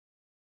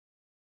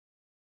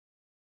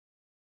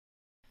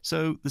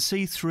So the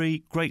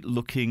C3, great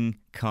looking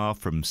car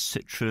from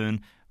Citroen,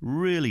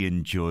 really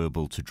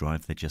enjoyable to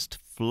drive. They just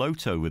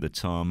float over the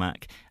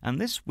tarmac, and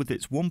this with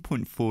its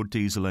 1.4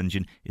 diesel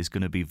engine is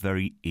going to be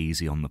very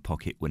easy on the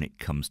pocket when it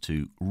comes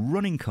to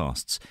running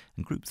costs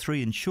and Group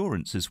 3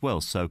 insurance as well,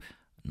 so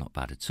not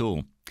bad at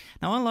all.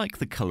 Now I like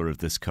the colour of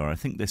this car. I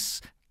think this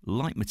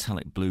light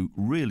metallic blue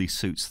really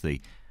suits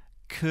the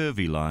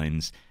curvy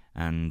lines,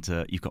 and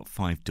you've got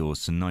 5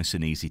 doors, so nice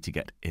and easy to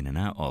get in and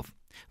out of.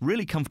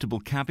 Really comfortable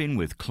cabin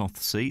with cloth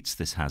seats.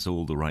 This has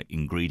all the right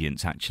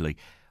ingredients actually,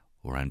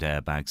 all-round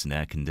airbags and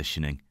air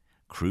conditioning,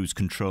 cruise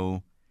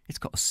control. It's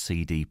got a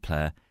CD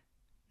player,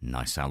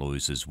 nice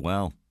alloys as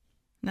well.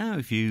 Now,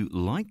 if you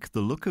like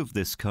the look of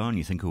this car and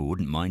you think, oh, I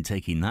wouldn't mind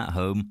taking that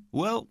home,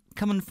 well,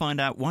 come and find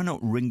out. Why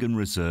not ring and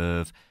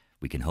reserve?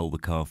 We can hold the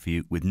car for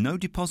you with no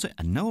deposit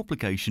and no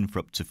obligation for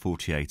up to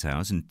 48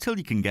 hours until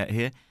you can get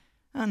here,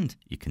 and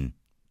you can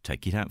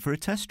take it out for a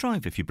test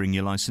drive if you bring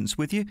your licence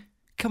with you.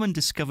 Come and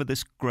discover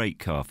this great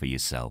car for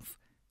yourself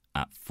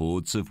at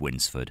Fords of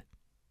Winsford.